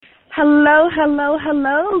Hello, hello,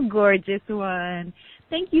 hello, gorgeous one.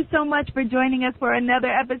 Thank you so much for joining us for another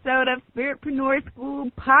episode of Spiritpreneur School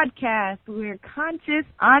Podcast, where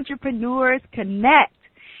conscious entrepreneurs connect.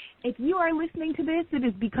 If you are listening to this, it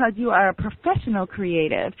is because you are a professional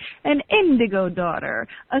creative, an indigo daughter,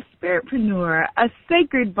 a spiritpreneur, a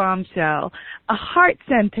sacred bombshell, a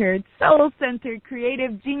heart-centered, soul-centered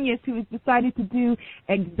creative genius who has decided to do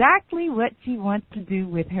exactly what she wants to do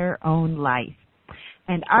with her own life.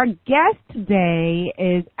 And our guest today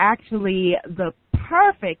is actually the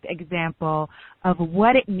perfect example of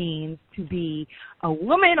what it means to be a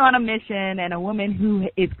woman on a mission and a woman who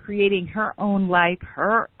is creating her own life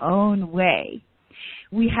her own way.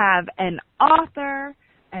 We have an author,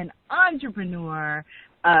 an entrepreneur,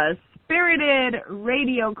 a spirited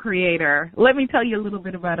radio creator. Let me tell you a little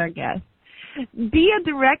bit about our guest. Dia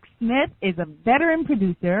Direct Smith is a veteran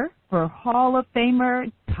producer for Hall of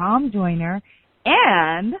Famer Tom Joyner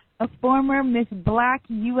and a former Miss Black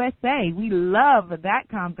USA. We love that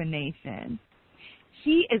combination.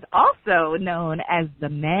 She is also known as the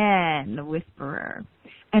Man Whisperer.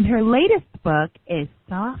 And her latest book is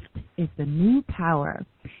Soft is the New Power,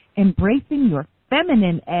 Embracing Your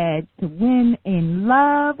Feminine Edge to Win in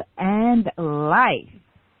Love and Life.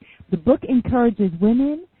 The book encourages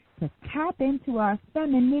women to tap into our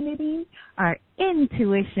femininity, our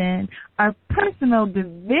intuition, our personal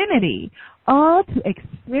divinity, all to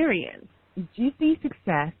experience juicy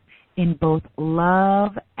success in both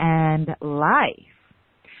love and life.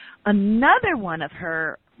 Another one of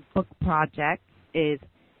her book projects is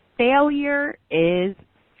Failure is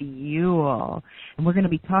Fuel. And we're going to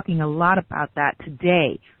be talking a lot about that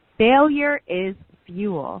today. Failure is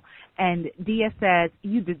fuel. And Dia says,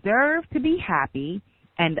 you deserve to be happy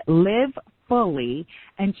and live fully,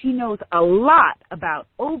 and she knows a lot about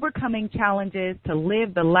overcoming challenges to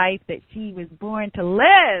live the life that she was born to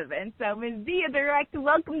live. And so, Ms. Dia Direct,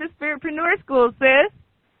 welcome to Spiritpreneur School, sis.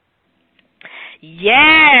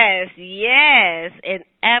 Yes, and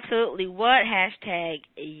absolutely what? Hashtag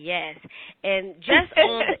yes. And just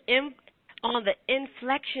on the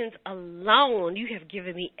inflections alone, you have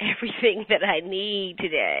given me everything that I need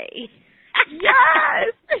today.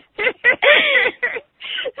 Yes!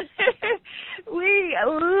 We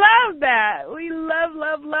love that. We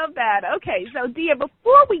love that. Okay, so Dia,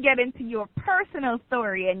 before we get into your personal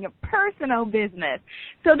story and your personal business,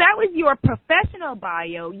 so that was your professional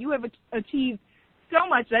bio. You have achieved so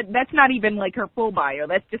much that's not even like her full bio.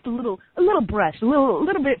 That's just a little brush, a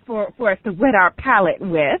little bit for us to wet our palate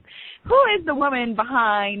with. Who is the woman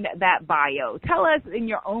behind that bio? Tell us in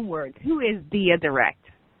your own words, who is Dia Direct?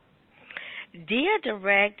 Dia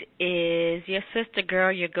Direct is your sister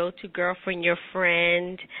girl, your go-to girlfriend, your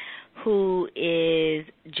friend who is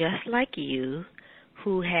just like you,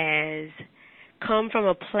 who has come from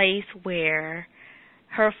a place where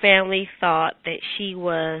her family thought that she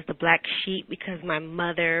was the black sheep because my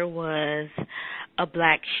mother was a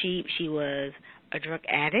black sheep. She was a drug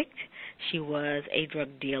addict. She was a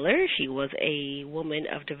drug dealer. She was a woman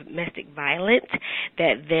of domestic violence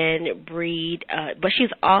that then but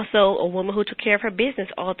she's also a woman who took care of her business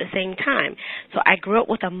all at the same time. So I grew up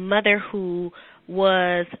with a mother who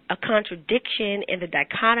was a contradiction in the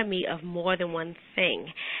dichotomy of more than one thing.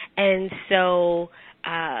 And so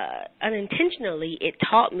unintentionally, it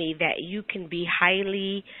taught me that you can be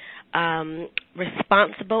highly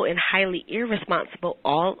responsible and highly irresponsible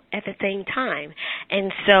all at the same time.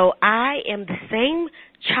 And so I am the same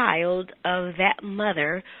child of that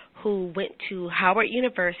mother who went to Howard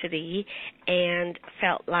University and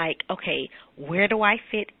felt like, okay, where do I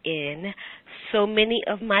fit in? So many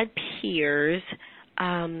of my peers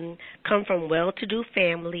come from well-to-do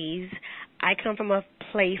families. I come from a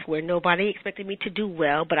place where nobody expected me to do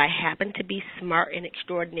well, but I happen to be smart and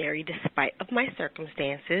extraordinary despite of my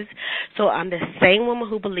circumstances. So I'm the same woman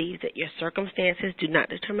who believes that your circumstances do not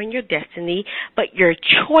determine your destiny, but your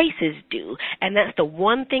choices do. And that's the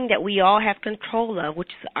one thing that we all have control of, which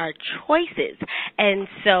is our choices. And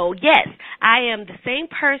so, yes, I am the same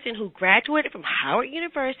person who graduated from Howard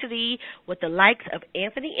University with the likes of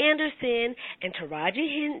Anthony Anderson and Taraji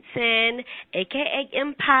Henson, a.k.a.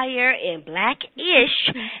 Empire, and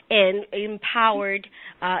Black-ish, and empowered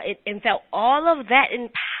and felt all of that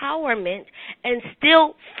empowerment and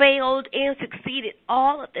still failed and succeeded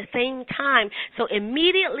all at the same time. So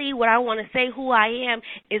immediately what I want to say who I am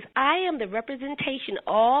is I am the representation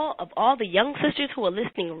of all the young sisters who are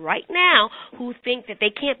listening right now who think that they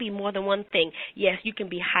can't be more than one thing. Yes, you can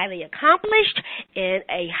be highly accomplished and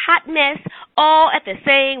a hot mess all at the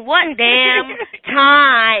same one damn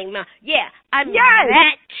time. Yeah, I'm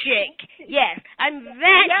that chick. Yes, I'm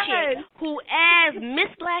that chick who, as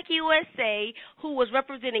Miss Black USA, who was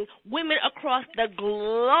representing women across the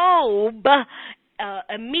globe,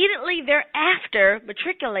 immediately thereafter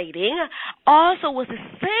matriculating, also was the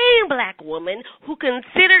same black woman who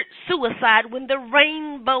considered suicide when the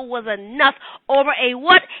rainbow was enough over a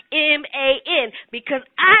what? M-A-N, because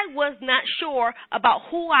I was not sure about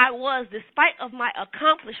who I was despite of my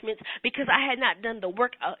accomplishments, because I had not done the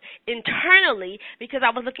work internally, because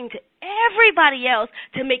I was looking to everybody else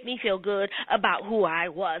to make me feel good about who I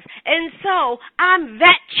was. And so I'm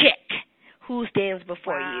that chick who stands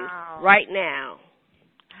before you right now.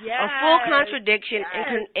 Yes. A full contradiction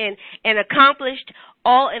and accomplished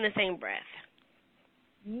all in the same breath.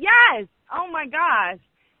 Yes. Oh, my gosh.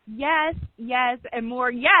 Yes, yes, and more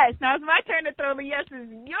yes. Now it's my turn to throw the yeses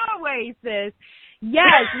your way, sis.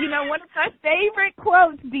 Yes, you know, one of my favorite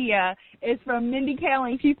quotes, Dia, is from Mindy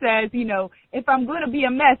Kaling. She says, you know, if I'm going to be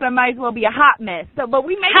a mess, I might as well be a hot mess. So, but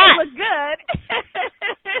we make it look good.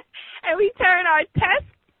 And we turn our tests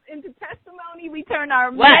into testimony. We turn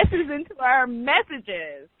our messes into our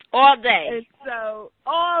messages. All day. And so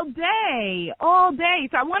all day.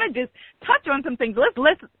 So I want to just touch on some things.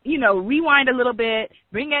 Let's rewind a little bit.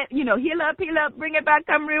 Bring it, heal up, bring it back,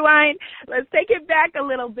 come rewind. Let's take it back a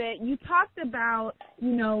little bit. You talked about,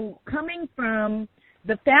 coming from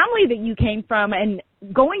the family that you came from and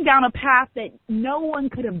going down a path that no one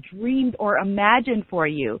could have dreamed or imagined for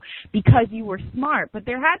you because you were smart. But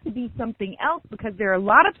there had to be something else, because there are a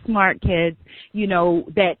lot of smart kids,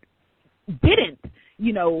 that didn't,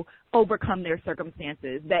 overcome their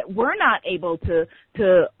circumstances, that were not able to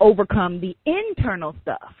overcome the internal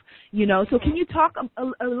stuff, So can you talk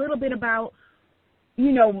a little bit about,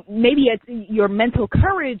 maybe it's your mental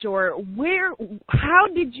courage, or how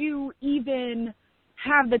did you even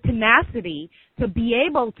have the tenacity to be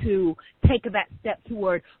able to take that step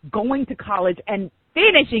toward going to college and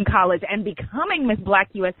finishing college and becoming Miss Black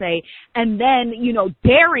USA, and then,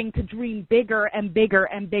 daring to dream bigger and bigger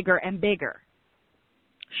and bigger and bigger?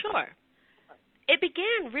 Sure. It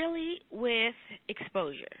began really with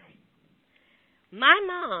exposure. My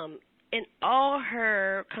mom, in all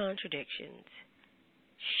her contradictions,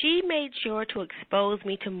 she made sure to expose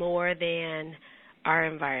me to more than our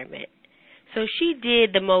environment. So she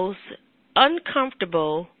did the most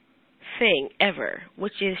uncomfortable thing ever,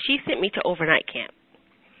 which is she sent me to overnight camp.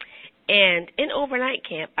 And in overnight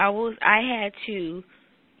camp, I had to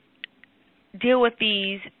deal with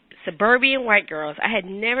these suburban white girls. I had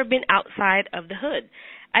never been outside of the hood.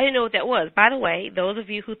 I didn't know what that was. By the way, those of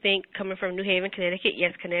you who think coming from New Haven, Connecticut,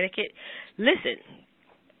 yes, Connecticut, listen.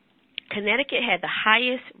 Connecticut had the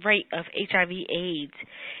highest rate of HIV/AIDS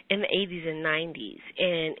in the 80s and 90s,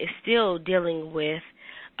 and is still dealing with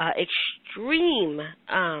extreme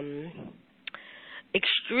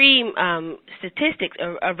statistics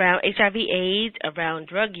around HIV/AIDS, around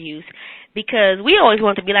drug use, because we always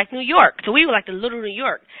wanted to be like New York. So we were like the little New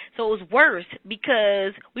York. So it was worse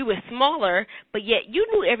because we were smaller, but yet you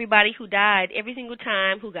knew everybody who died every single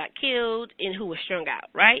time, who got killed, and who was strung out,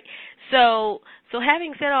 right? So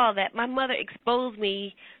having said all that, my mother exposed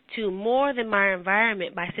me to more than my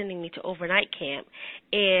environment by sending me to overnight camp,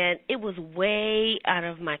 and it was way out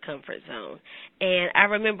of my comfort zone. And I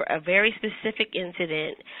remember a very specific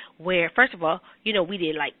incident where, first of all, we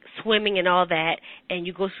did like swimming and all that, and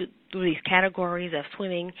you go through these categories of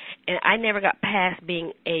swimming, and I never got past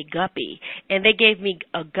being a guppy, and they gave me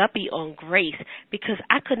a guppy on grace because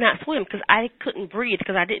I could not swim, because I couldn't breathe,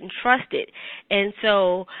 because I didn't trust it. And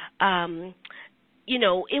so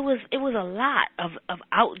it was a lot of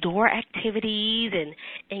outdoor activities and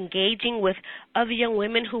engaging with other young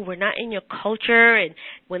women who were not in your culture. And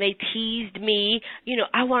when they teased me,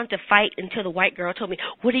 I wanted to fight until the white girl told me,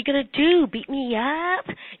 "What are you going to do, beat me up?"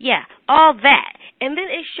 Yeah, all that. And then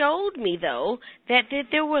it showed me, though, that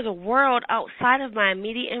there was a world outside of my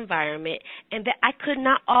immediate environment, and that I could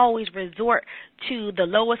not always resort to the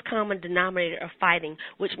lowest common denominator of fighting,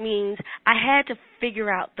 which means I had to figure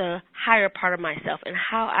out the higher part of myself and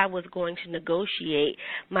how I was going to negotiate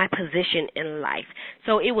my position in life.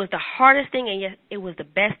 So it was the hardest thing, and yet it was the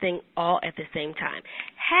best thing all at the same time.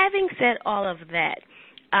 Having said all of that,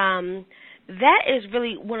 that is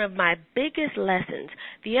really one of my biggest lessons.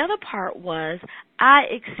 The other part was I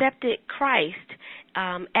accepted Christ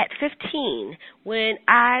at 15, when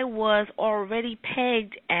I was already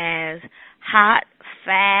pegged as hot,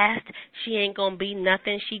 fast, she ain't going to be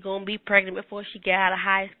nothing, she going to be pregnant before she get out of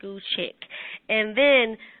high school chick. And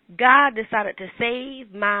then God decided to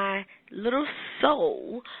save my little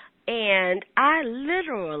soul, and I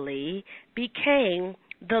literally became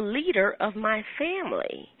the leader of my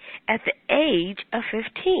family at the age of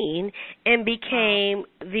 15 and became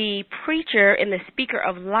the preacher and the speaker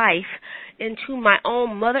of life into my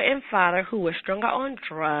own mother and father who were strung out on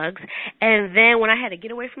drugs. And then when I had to get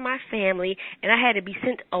away from my family and I had to be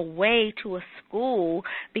sent away to a school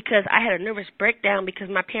because I had a nervous breakdown because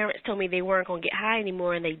my parents told me they weren't going to get high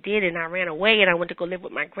anymore, and they did, and I ran away and I went to go live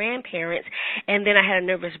with my grandparents. And then I had a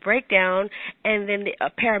nervous breakdown, and then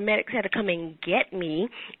the paramedics had to come and get me,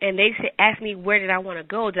 and they asked me where did I want to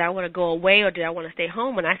go. Did I want to go away or did I want to stay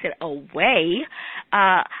home? And I said away.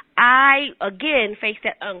 I, again, faced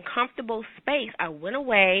that uncomfortable space. I went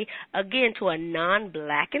away, again, to a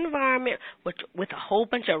non-black environment with a whole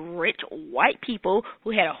bunch of rich white people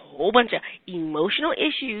who had a whole bunch of emotional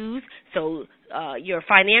issues. So your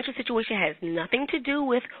financial situation has nothing to do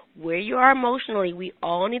with where you are emotionally. We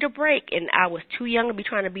all need a break, and I was too young to be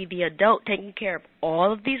trying to be the adult taking care of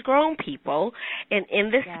all of these grown people. And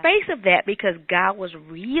in the space of that, because God was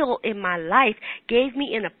real in my life, gave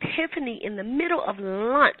me an epiphany in the middle of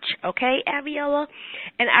lunch, okay, Aviola?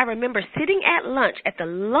 And I remember sitting at lunch, at the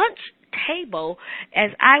lunch table,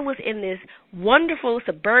 as I was in this wonderful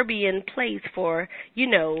suburban place for,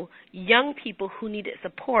 young people who needed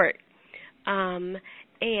support.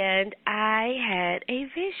 And I had a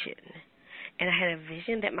vision. And I had a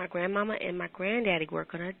vision that my grandmama and my granddaddy were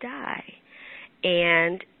going to die.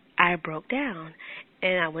 And I broke down.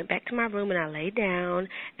 And I went back to my room and I laid down.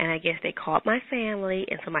 And I guess they called my family.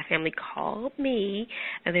 And so my family called me.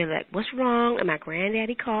 And they were like, what's wrong? And my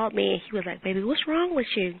granddaddy called me. And he was like, baby, what's wrong with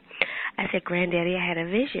you? I said, Granddaddy, I had a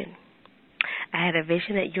vision. I had a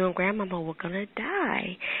vision that you and grandmama were going to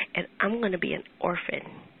die. And I'm going to be an orphan.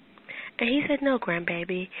 And he said, no,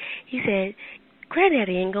 grandbaby. He said,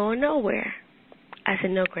 Granddaddy ain't going nowhere. I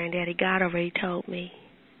said, no, Granddaddy, God already told me.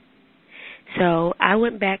 So I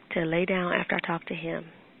went back to lay down after I talked to him.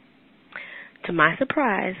 To my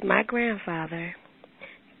surprise, my grandfather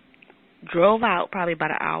drove out probably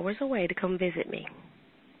about an hour's away to come visit me.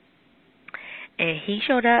 And he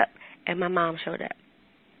showed up, and my mom showed up.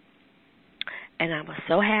 And I was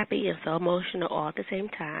so happy and so emotional all at the same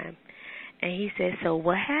time. And he said, so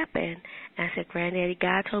what happened? And I said, Granddaddy,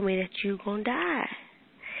 God told me that you were going to die.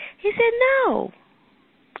 He said, no,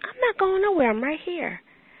 I'm not going nowhere. I'm right here.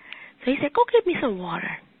 So he said, go get me some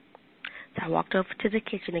water. So I walked over to the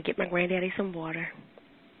kitchen to get my granddaddy some water.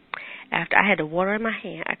 After I had the water in my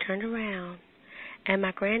hand, I turned around, and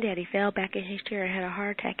my granddaddy fell back in his chair and had a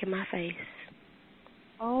heart attack in my face.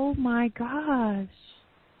 Oh, my gosh.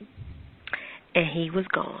 And he was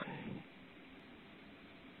gone.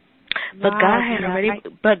 Wow,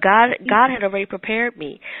 But God had already prepared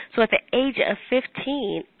me. So at the age of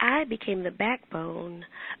 15, I became the backbone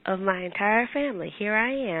of my entire family. Here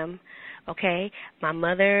I am, okay? My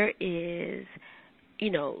mother is,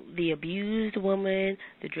 the abused woman,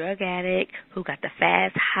 the drug addict who got the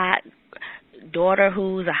fast, hot daughter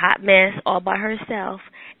who's a hot mess all by herself.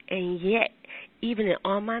 And yet, even in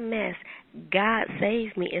all my mess, God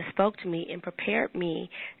saved me and spoke to me and prepared me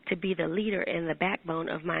to be the leader and the backbone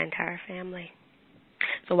of my entire family.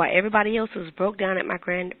 So while everybody else was broke down at my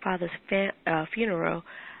grandfather's funeral,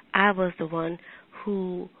 I was the one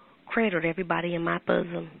who cradled everybody in my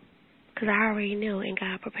bosom because I already knew and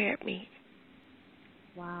God prepared me.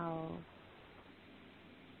 Wow.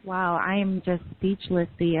 Wow, I am just speechless,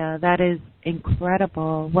 Thea. That is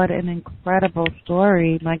incredible. What an incredible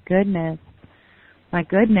story. My goodness.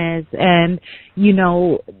 And,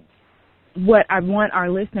 what I want our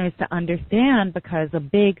listeners to understand, because a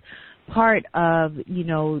big part of,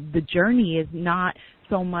 the journey is not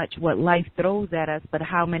so much what life throws at us, but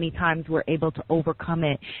how many times we're able to overcome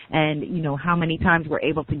it and, how many times we're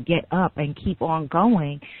able to get up and keep on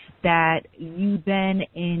going, that you then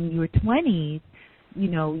in your 20s,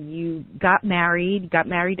 you got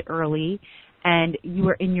married early, and you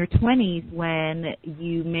were in your 20s when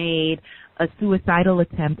you made a suicidal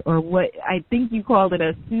attempt, or what I think you called it,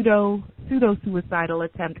 a pseudo-suicidal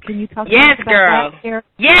attempt. Can you talk about that?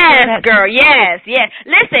 Yes, girl. Yes.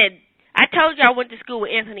 Listen, I told you I went to school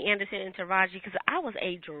with Anthony Anderson and Taraji because I was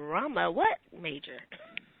a drama. What major?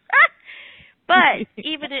 But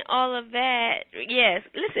even in all of that, yes,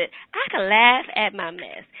 listen, I can laugh at my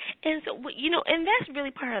mess. And so, and that's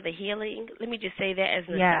really part of the healing. Let me just say that as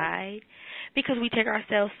an aside. because we take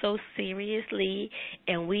ourselves so seriously,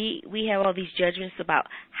 and we have all these judgments about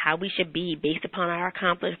how we should be based upon our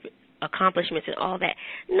accomplishments and all that.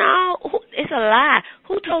 No, it's a lie.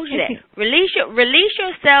 Who told you that? Release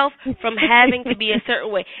yourself from having to be a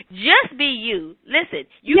certain way. Just be you. Listen,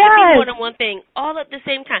 you can be more than one thing all at the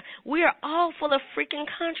same time. We are all full of freaking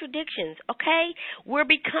contradictions, okay? We're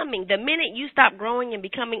becoming. The minute you stop growing and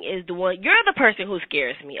becoming is the one, you're the person who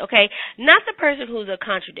scares me, okay? Not the person who's a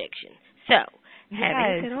contradiction. So,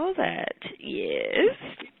 having said all that, yes,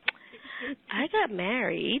 I got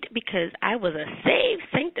married because I was a saved,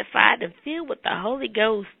 sanctified, and filled with the Holy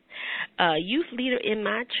Ghost youth leader in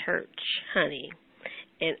my church, honey.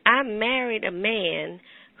 And I married a man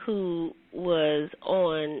who was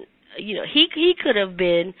on, he could have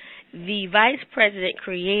been the vice president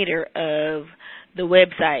creator of the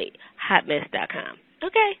website hotmess.com.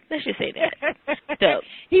 Okay, let's just say that. So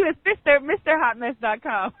he was Mr.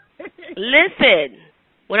 Hotmess.com. Listen.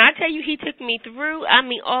 When I tell you he took me through, I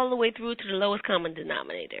mean all the way through to the lowest common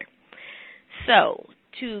denominator. So,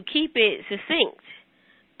 to keep it succinct,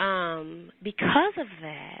 because of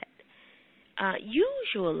that,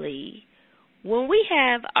 usually when we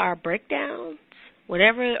have our breakdowns,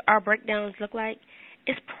 whatever our breakdowns look like,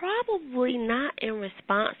 it's probably not in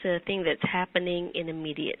response to the thing that's happening in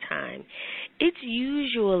immediate time. It's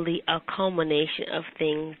usually a culmination of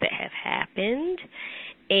things that have happened.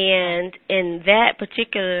 And in that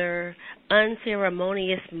particular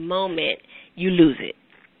unceremonious moment, you lose it.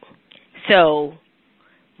 So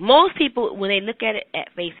most people, when they look at it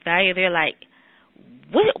at face value, they're like,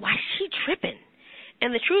 why is she tripping?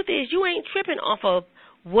 And the truth is, you ain't tripping off of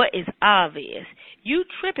what is obvious. You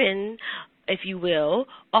tripping, if you will,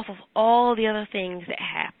 off of all the other things that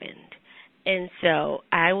happened. And so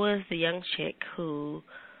I was the young chick who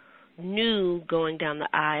knew going down the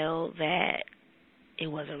aisle that it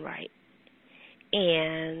wasn't right.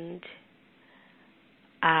 And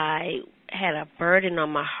I had a burden on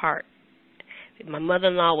my heart. My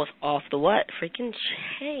mother-in-law was off the what? Freaking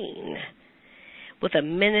chain. With a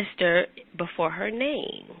minister before her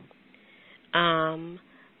name.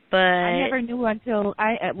 But I never knew until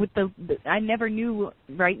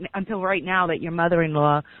until right now that your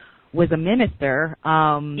mother-in-law was a minister.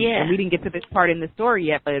 And we didn't get to this part in the story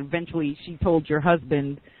yet, but eventually she told your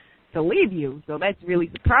husband to leave you, so that's really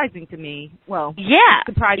surprising to me. Well,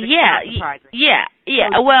 surprising.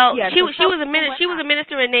 Well, she was a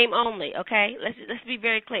minister in name only. Okay, let's be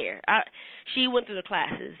very clear. She went through the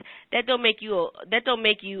classes. That don't make you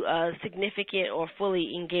significant or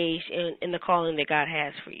fully engaged in the calling that God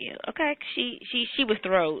has for you. Okay, she was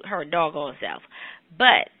throw her doggone self,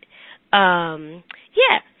 but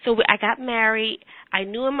so I got married. I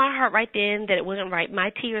knew in my heart right then that it wasn't right.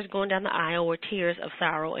 My tears going down the aisle were tears of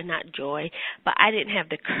sorrow and not joy. But I didn't have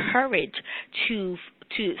the courage to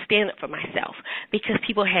stand up for myself because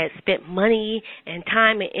people had spent money and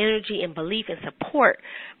time and energy and belief and support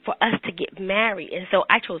for us to get married. And so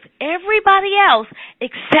I chose everybody else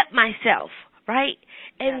except myself, right?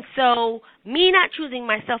 And so me not choosing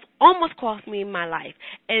myself almost cost me my life.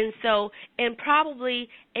 And so, and probably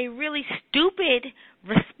a really stupid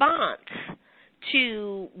response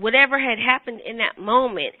to whatever had happened in that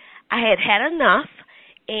moment, I had had enough,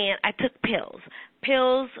 and I took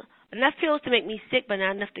enough pills to make me sick, but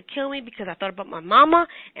not enough to kill me because I thought about my mama,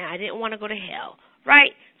 and I didn't want to go to hell,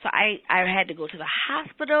 right? So I had to go to the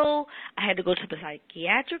hospital. I had to go to the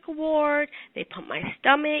psychiatric ward. They pumped my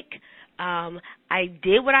stomach. I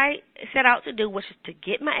did what I set out to do, which is to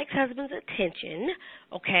get my ex-husband's attention,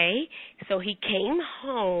 okay? So he came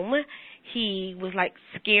home. He was,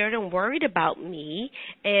 scared and worried about me,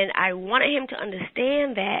 and I wanted him to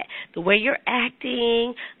understand that the way you're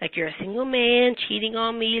acting, like you're a single man, cheating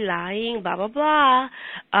on me, lying, blah, blah, blah,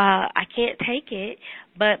 I can't take it.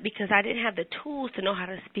 But because I didn't have the tools to know how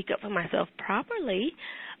to speak up for myself properly,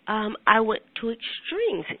 I went to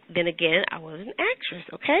extremes. Then again, I was an actress,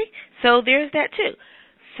 okay? So there's that too.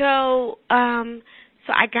 So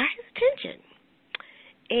I got his attention,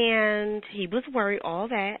 and he was worried, all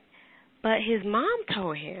that. But his mom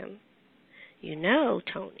told him,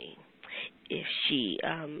 Tony, if she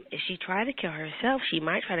tried to kill herself, she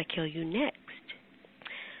might try to kill you next.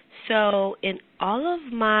 So in all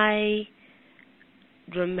of my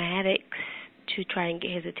dramatics to try and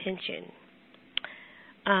get his attention,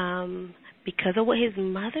 because of what his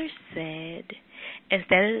mother said,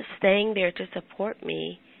 instead of staying there to support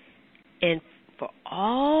me, and for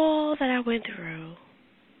all that I went through,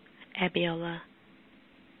 Abiola,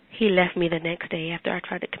 he left me the next day after I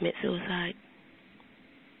tried to commit suicide.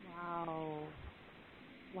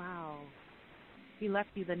 Wow. He left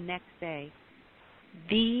you the next day.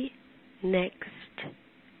 The next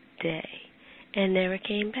day and never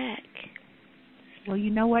came back. Well,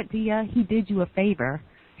 you know what, Dia? He did you a favor.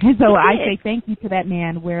 And so I say thank you to that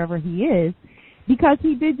man wherever he is, because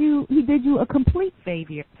he did you a complete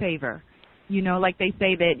favor. You know, like they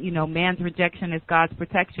say that, you know, man's rejection is God's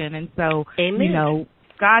protection. And so, Amen. You know,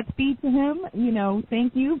 Godspeed to him. You know,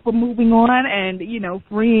 thank you for moving on and, you know,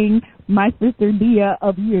 freeing my sister Dia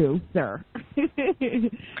of you, sir. You know,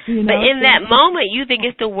 but in that moment, you think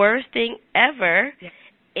it's the worst thing ever.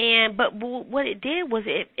 Yeah. But what it did was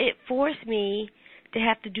it forced me to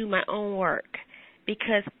have to do my own work,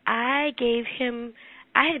 because I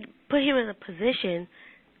had put him in a position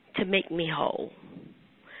to make me whole,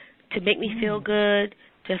 to make me feel good,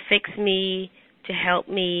 to fix me, to help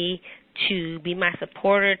me, to be my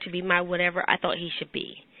supporter, to be my whatever I thought he should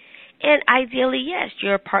be. And ideally, yes,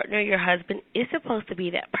 your partner, your husband is supposed to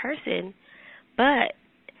be that person, but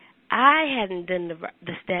I hadn't done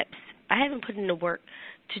the steps. I haven't put in the work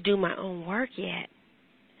to do my own work yet.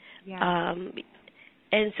 Yeah.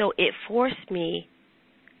 And so it forced me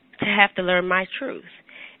to have to learn my truth.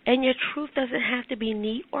 And your truth doesn't have to be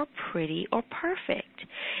neat or pretty or perfect.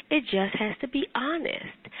 It just has to be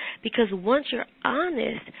honest. Because once you're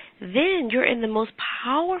honest, then you're in the most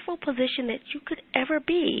powerful position that you could ever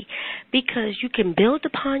be. Because you can build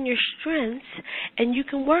upon your strengths and you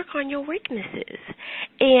can work on your weaknesses.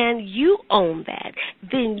 And you own that.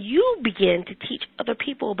 Then you begin to teach other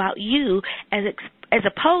people about you as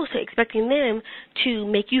opposed to expecting them to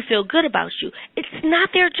make you feel good about you. It's not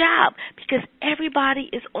their job, because everybody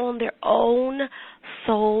is on their own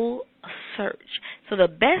soul search. So the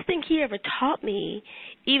best thing he ever taught me,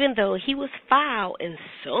 even though he was foul in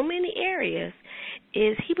so many areas,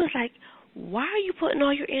 is he was like, why are you putting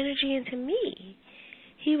all your energy into me?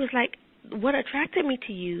 He was like, what attracted me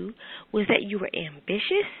to you was that you were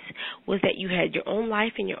ambitious, was that you had your own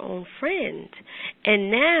life and your own friends.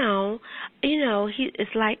 And now, you know,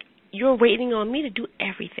 it's like you're waiting on me to do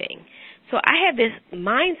everything. So I had this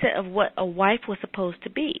mindset of what a wife was supposed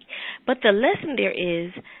to be. But the lesson there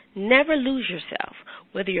is never lose yourself.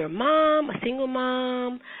 Whether you're a mom, a single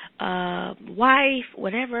mom, wife,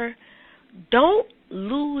 whatever, don't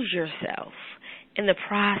lose yourself in the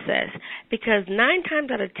process, because 9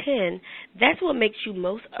 times out of 10, that's what makes you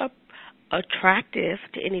most attractive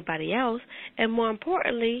to anybody else, and more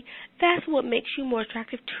importantly, that's what makes you more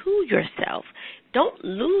attractive to yourself. Don't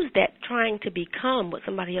lose that trying to become what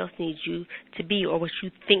somebody else needs you to be or what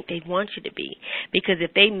you think they want you to be, because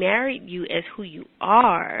if they married you as who you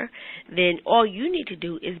are, then all you need to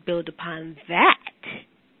do is build upon that.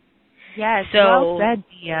 Yes, so, well said,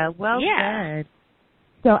 Dia. Well said.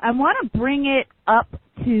 So I want to bring it up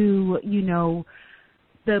to, you know,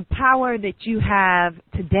 the power that you have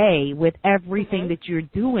today with everything that you're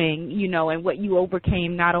doing, you know, and what you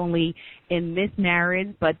overcame not only in this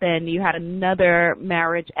marriage, but then you had another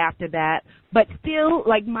marriage after that. But still,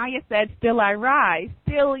 like Maya said, still I rise.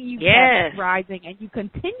 Still you kept rising, and you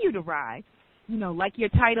continue to rise. You know, like your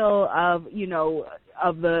title of, you know,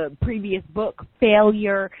 of the previous book,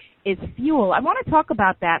 Failure is Fuel. I want to talk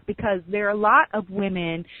about that because there are a lot of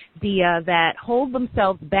women, Dia, that hold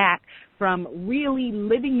themselves back from really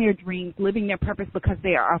living their dreams, living their purpose, because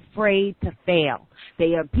they are afraid to fail.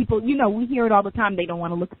 They are people, you know, we hear it all the time. They don't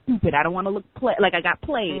want to look stupid. I don't want to look like I got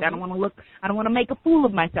played. I don't want to make a fool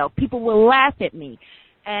of myself. People will laugh at me.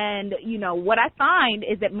 And, you know, what I find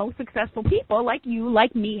is that most successful people like you,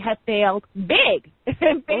 like me, have failed big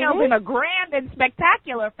and failed in a grand and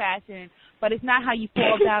spectacular fashion. But it's not how you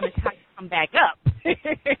fall down, it's how you come back up.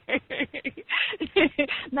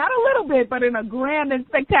 Not a little bit, but in a grand and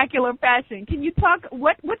spectacular fashion. Can you talk,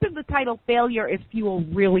 what does the title Failure is Fuel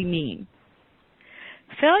really mean?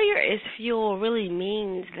 Failure is Fuel really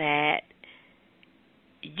means that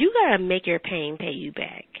you got to make your pain pay you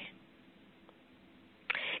back.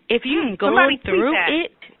 If you're going through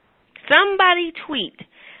it, somebody tweet,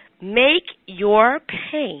 make your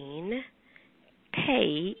pain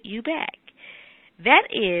pay you back. That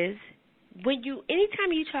is,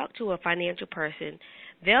 anytime you talk to a financial person,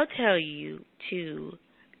 they'll tell you to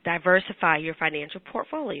diversify your financial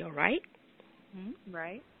portfolio, right?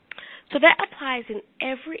 Right. So that applies in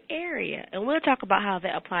every area, and we'll talk about how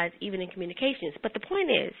that applies even in communications. But the point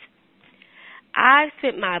is, I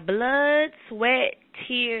spent my blood, sweat,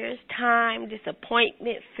 tears, time,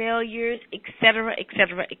 disappointment, failures, etc.,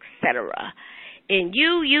 etc., etc., in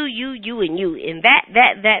you, and you, in that,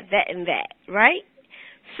 and that, right?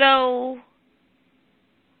 So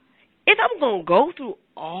if I'm going to go through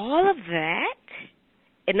all of that,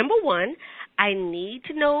 and number one, I need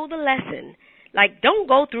to know the lesson. Like, don't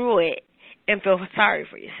go through it and feel sorry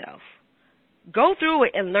for yourself. go through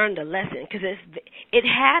it and learn the lesson, because it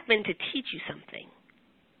happened to teach you something.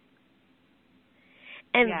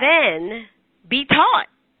 And then be taught.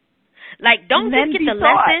 Like, don't just get the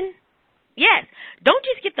lesson. Yes, don't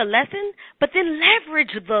just get the lesson, but then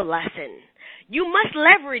leverage the lesson. You must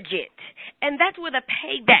leverage it. And that's where the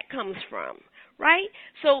payback comes from, right?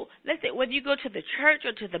 So let's say whether you go to the church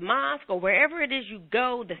or to the mosque or wherever it is you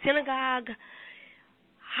go, the synagogue,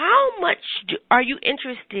 how much are you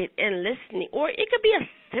interested in listening? Or it could be a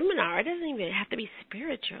seminar. It doesn't even have to be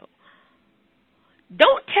spiritual.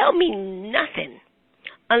 Don't tell me nothing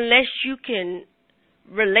unless you can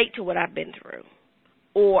relate to what I've been through,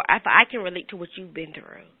 or if I can relate to what you've been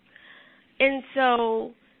through. And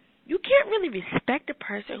so you can't really respect a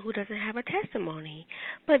person who doesn't have a testimony,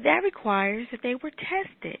 but that requires that they were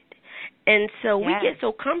tested. And so we get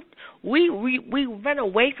so we run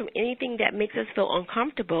away from anything that makes us feel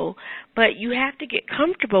uncomfortable, but you have to get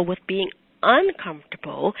comfortable with being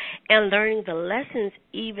uncomfortable and learning the lessons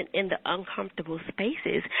even in the uncomfortable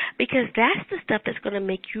spaces, because that's the stuff that's going to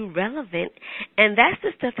make you relevant, and that's the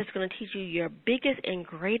stuff that's going to teach you your biggest and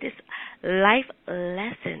greatest life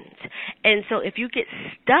lessons. And so if you get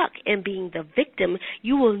stuck in being the victim,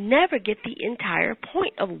 you will never get the entire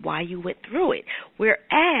point of why you went through it.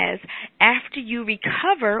 Whereas after you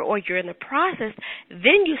recover or you're in the process,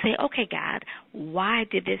 then you say, okay, God, why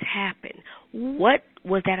did this happen? What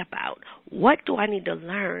was that about? What do I need to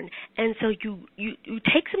learn? And so you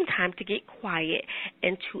take some time to get quiet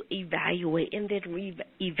and to evaluate and then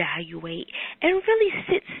re-evaluate and really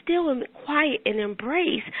sit still and quiet and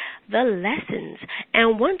embrace the lessons.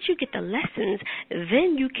 And once you get the lessons,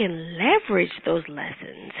 then you can leverage those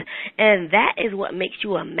lessons. And that is what makes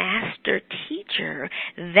you a master teacher.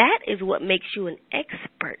 That is what makes you an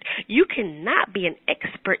expert. You cannot be an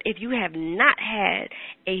expert if you have not had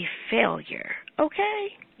a failure. Okay?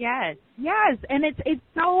 Yes, and it's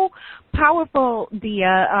so powerful,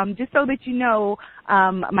 Dia. Just so that you know,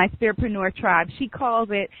 my Spiritpreneur tribe, she calls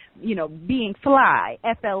it, being fly,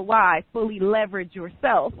 FLY, fully leverage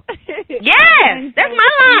yourself. Yes, that's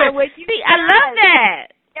my line. See, I love that.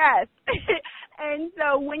 Yes. And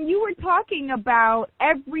so when you were talking about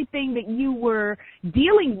everything that you were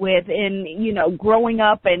dealing with in, growing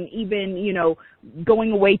up and even,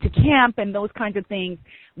 going away to camp and those kinds of things,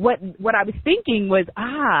 what I was thinking was,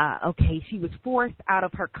 okay, she was forced out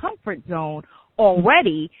of her comfort zone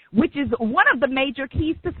already, which is one of the major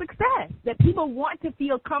keys to success, that people want to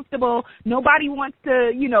feel comfortable. Nobody wants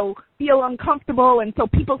to, feel uncomfortable, and so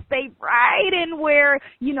people stay right in where,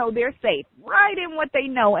 they're safe, right in what they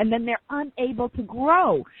know, and then they're unable to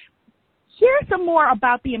grow. Share some more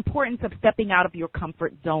about the importance of stepping out of your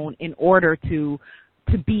comfort zone in order to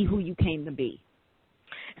be who you came to be.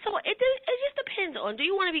 So it just depends on, do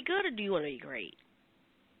you want to be good or do you want to be great?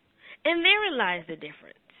 And therein lies the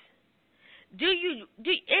difference.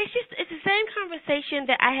 It's the same conversation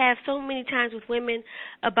that I have so many times with women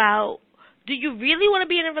about, do you really want to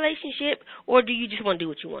be in a relationship, or do you just want to do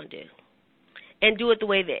what you want to do and do it the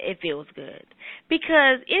way that it feels good?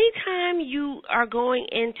 Because anytime you are going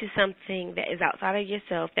into something that is outside of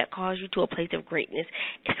yourself that calls you to a place of greatness,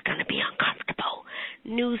 it's going to be uncomfortable.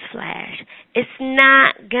 Newsflash, it's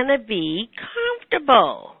not going to be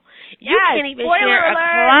comfortable. You can't even share a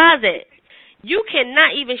closet. You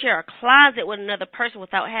cannot even share a closet with another person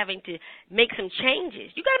without having to make some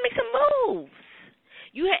changes. You got to make some moves.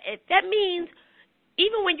 That means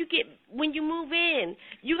even when you move in,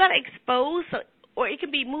 you got to expose, or it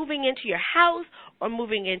could be moving into your house or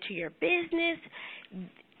moving into your business.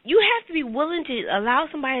 You have to be willing to allow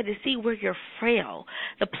somebody to see where you're frail,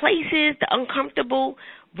 the places, the uncomfortable,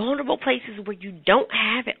 vulnerable places where you don't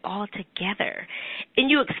have it all together. And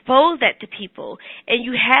you expose that to people, and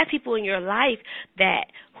you have people in your life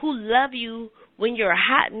who love you when you're a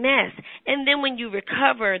hot mess, and then when you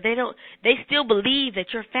recover, they still believe that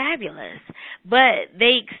you're fabulous, but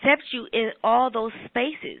they accept you in all those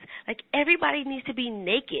spaces. Like, everybody needs to be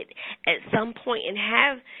naked at some point and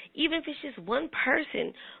have, even if it's just one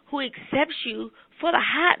person who accepts you for the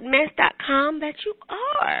hotmess.com that you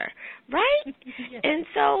are, right? Yes. And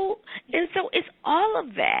so it's all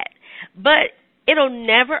of that, but it'll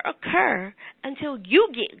never occur until you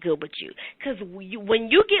get good with you. Because when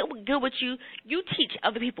you get good with you, you teach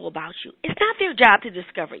other people about you. It's not their job to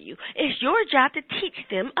discover you. It's your job to teach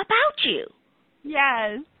them about you.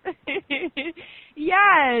 Yes.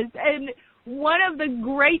 Yes. And one of the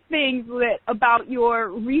great things about your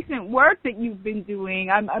recent work that you've been doing,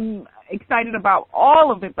 I'm excited about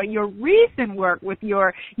all of it, but your recent work with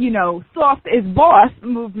your, Soft is Boss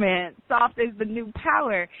movement, Soft is the New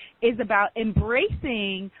Power, is about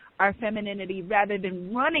embracing our femininity rather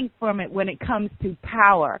than running from it when it comes to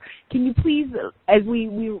power. Can you please, as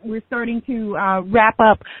we're starting to wrap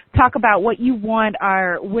up, talk about what you want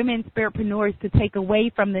our women spiritpreneurs to take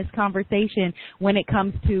away from this conversation when it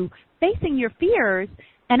comes to facing your fears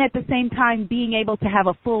and at the same time being able to have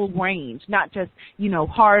a full range, not just,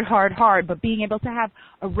 hard, but being able to have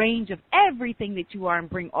a range of everything that you are and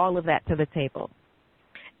bring all of that to the table?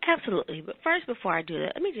 Absolutely. But first, before I do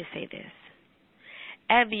that, let me just say this.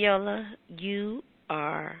 Abiola, you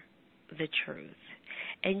are the truth.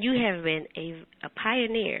 And you have been a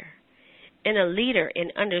pioneer and a leader in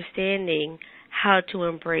understanding how to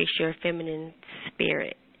embrace your feminine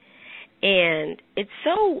spirit. And it's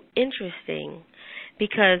so interesting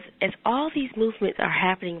because as all these movements are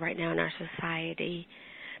happening right now in our society,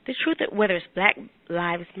 the truth that whether it's Black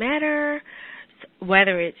Lives Matter,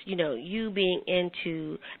 whether it's, you being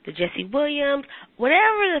into the Jesse Williams,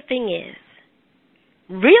 whatever the thing is,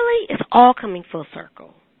 really it's all coming full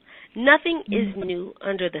circle. Nothing is new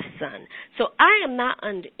under the sun. So I am not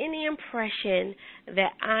under any impression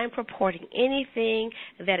that I'm purporting anything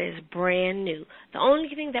that is brand new. The only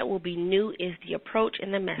thing that will be new is the approach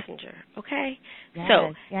and the messenger, okay? Yes,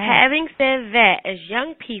 so yes. Having said that, as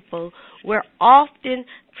young people, we're often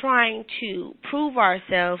trying to prove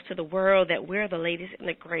ourselves to the world that we're the latest and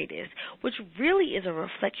the greatest, which really is a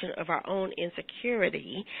reflection of our own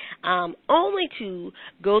insecurity, only to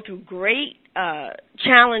go through great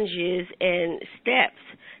challenges and steps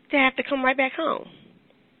to have to come right back home.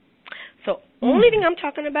 So only thing I'm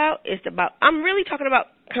talking about is I'm really talking about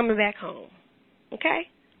coming back home, okay?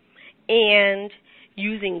 And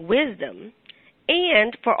using wisdom.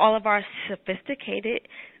 And for all of our sophisticated,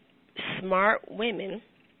 smart women,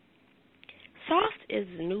 soft is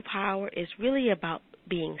the new power. Is really about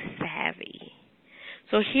being savvy.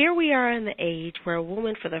 So here we are in the age where a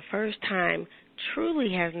woman for the first time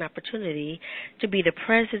truly has an opportunity to be the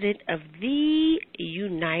president of the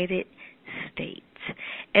United States.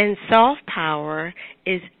 And soft power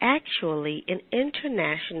is actually an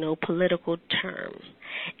international political term.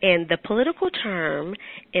 And the political term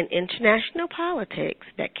in international politics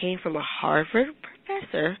that came from a Harvard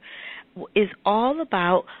professor is all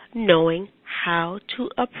about knowing how to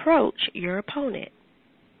approach your opponent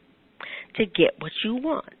to get what you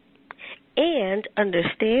want and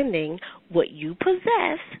understanding what you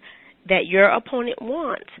possess that your opponent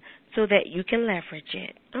wants so that you can leverage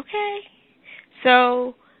it, okay?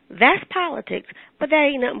 So that's politics, but that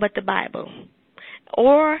ain't nothing but the Bible.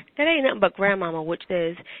 Or that ain't nothing but grandmama, which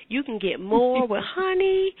says you can get more with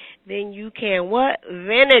honey than you can what?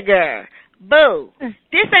 Vinegar. Boo.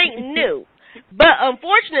 This ain't new. But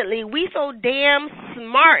unfortunately, we so damn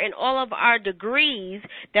smart in all of our degrees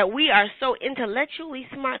that we are so intellectually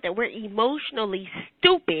smart that we're emotionally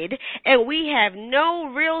stupid, and we have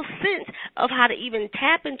no real sense of how to even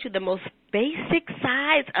tap into the most basic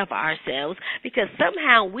sides of ourselves, because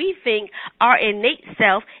somehow we think our innate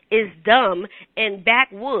self is dumb and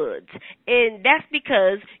backwoods. And that's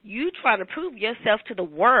because you try to prove yourself to the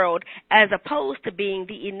world as opposed to being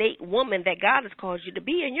the innate woman that God has called you to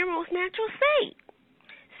be in your most natural state.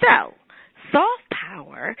 So, soft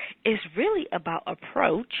power is really about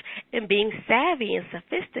approach and being savvy and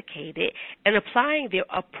sophisticated and applying the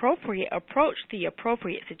appropriate approach to the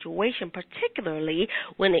appropriate situation, particularly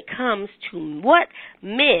when it comes to what?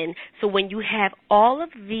 Men. So when you have all of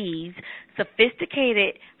these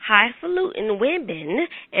sophisticated, highfalutin women,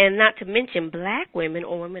 and not to mention black women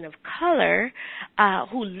or women of color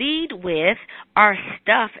who lead with our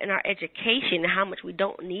stuff and our education and how much we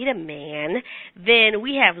don't need a man, then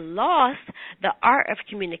we have lost the art of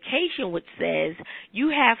communication, which says you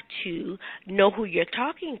have to know who you're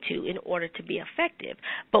talking to in order to be effective.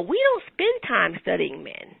 But we don't spend time studying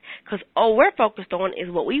men because all we're focused on is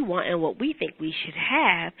what we want and what we think we should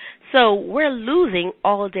have. So we're losing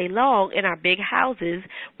all day long in our big houses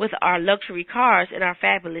with our luxury cars and our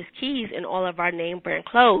fabulous keys and all of our name brand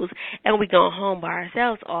clothes, and we go home by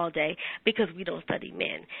ourselves all day because we don't study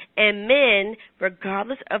men. And men,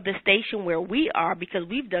 regardless of the station where we are, because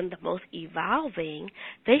we've done the most evolving,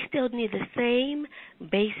 they still need the same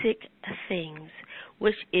basic things,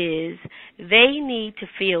 which is they need to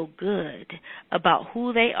feel good about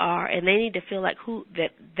who they are, and they need to feel like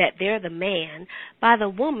that they're the man by the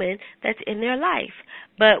woman that's in their life.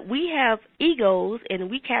 But we have egos,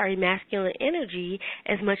 and we carry masculine energy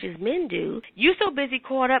as much as men do. You're so busy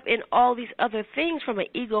caught up in all these other things from an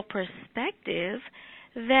ego perspective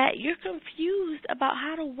that you're confused about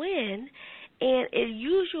how to win. And it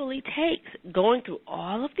usually takes going through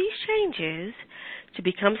all of these changes to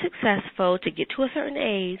become successful, to get to a certain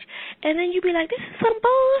age, and then you be like, this is some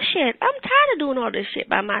bullshit. I'm tired of doing all this shit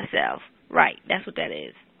by myself. Right, that's what that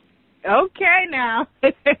is. Okay, now.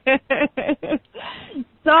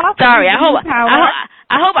 Sorry, I hope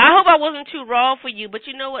I wasn't too raw for you, but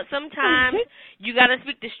you know what? Sometimes you got to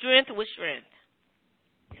speak the strength with strength.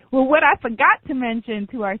 Well, what I forgot to mention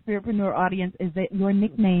to our Spiritpreneur audience is that your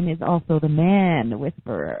nickname is also the Man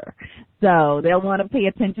Whisperer. So they'll want to pay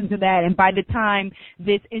attention to that. And by the time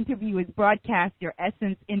this interview is broadcast, your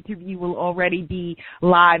Essence interview will already be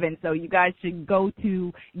live. And so you guys should go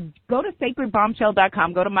to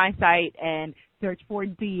sacredbombshell.com, go to my site, and search for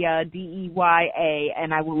Deya, D-E-Y-A,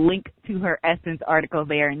 and I will link to her Essence article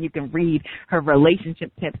there, and you can read her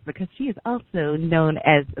relationship tips because she is also known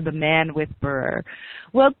as the Man Whisperer.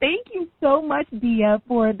 Well, thank you so much, Deya,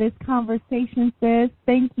 for this conversation, sis.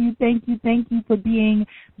 Thank you for being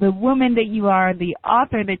the woman that you are, the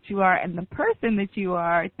author that you are, and the person that you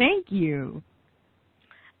are. Thank you.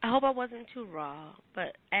 I hope I wasn't too raw,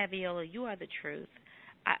 but Abiola, you are the truth.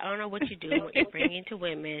 I honor what you do, what you're bringing to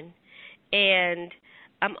women. And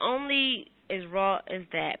I'm only as raw as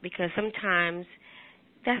that because sometimes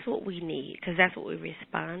that's what we need because that's what we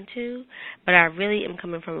respond to. But I really am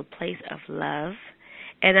coming from a place of love.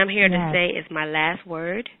 And I'm here to say it's my last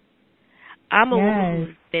word. I'm a woman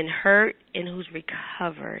who's been hurt and who's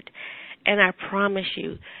recovered. And I promise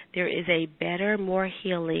you there is a better, more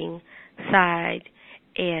healing side.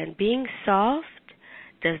 And being soft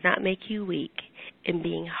does not make you weak. And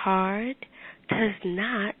being hard does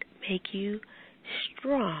not make you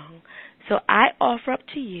strong. So I offer up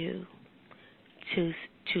to you to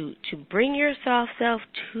bring your soft self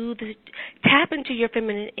tap into your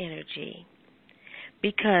feminine energy,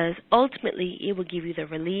 because ultimately it will give you the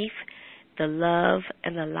relief, the love,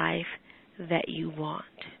 and the life that you want.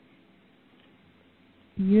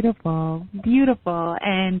 Beautiful.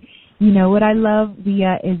 And you know what I love,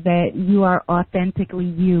 Deya, is that you are authentically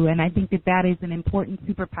you, and I think that is an important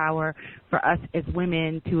superpower for us as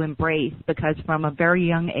women to embrace, because from a very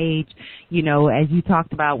young age, you know, as you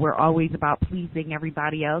talked about, we're always about pleasing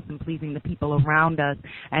everybody else and pleasing the people around us,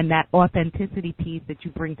 and that authenticity piece that you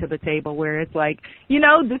bring to the table where it's like, you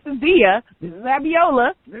know, this is Deya, this is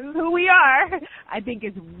Abiola, this is who we are, I think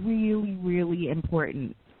is really, really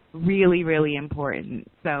important. Really, really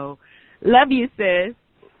important. So, love you, sis.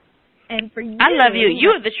 And for you, I love you.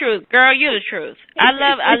 You're the truth, girl. You're the truth. I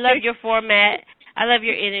love your format. I love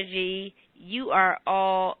your energy. You are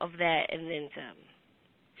all of that and then some.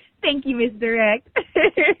 Thank you, Miss Direct. and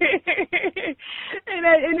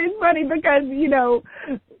it's funny because, you know,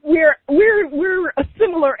 we're a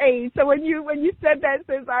similar age. So when you said that,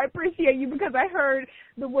 sis, I appreciate you because I heard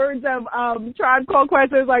the words of Tribe Called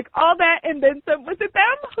Quest. It was like all that and then some. Was it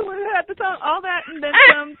them who had the song? All that and then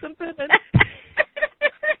some, something.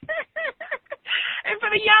 And for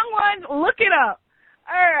the young ones, look it up.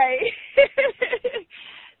 All right.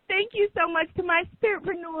 Thank you so much to my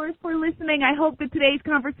Spiritpreneurs for listening. I hope that today's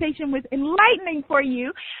conversation was enlightening for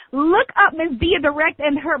you. Look up Ms. Deya Direct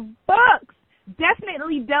and her books.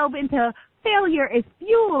 Definitely delve into Failure is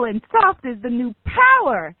Fuel and Soft is the New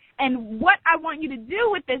Power. And what I want you to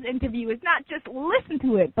do with this interview is not just listen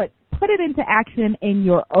to it, but put it into action in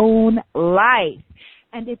your own life.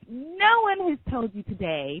 And if no one has told you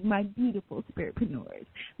today, my beautiful Spiritpreneurs,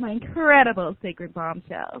 my incredible Sacred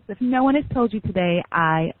Bombshells, if no one has told you today,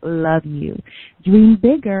 I love you. Dream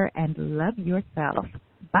bigger and love yourself.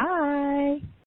 Bye.